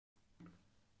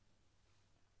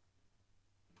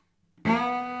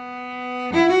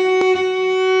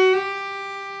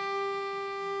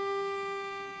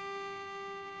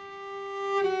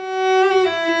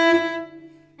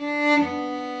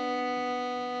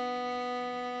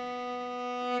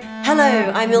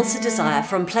Hello, I'm Ilse de Ziah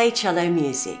from Play Cello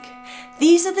Music.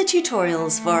 These are the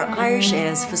tutorials for Irish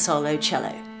airs for solo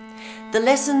cello. The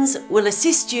lessons will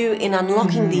assist you in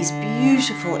unlocking these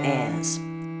beautiful airs.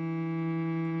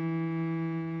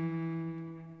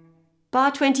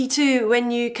 Bar 22,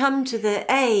 when you come to the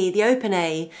A, the open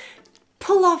A,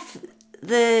 pull off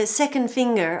the second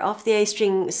finger off the A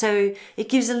string so it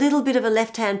gives a little bit of a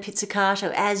left-hand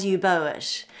pizzicato as you bow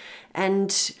it.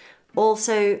 And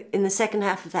also in the second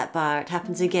half of that bar it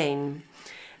happens again.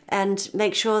 And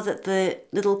make sure that the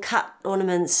little cut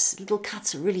ornaments, little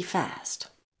cuts are really fast.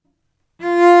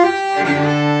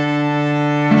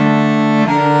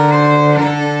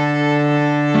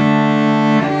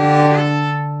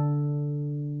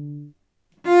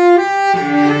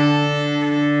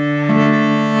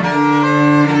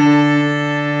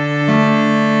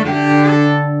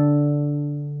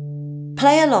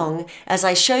 Play along as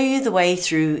I show you the way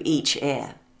through each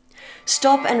air.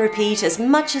 Stop and repeat as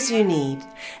much as you need,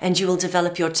 and you will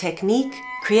develop your technique,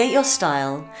 create your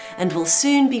style, and will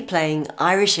soon be playing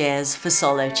Irish airs for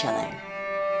solo cello.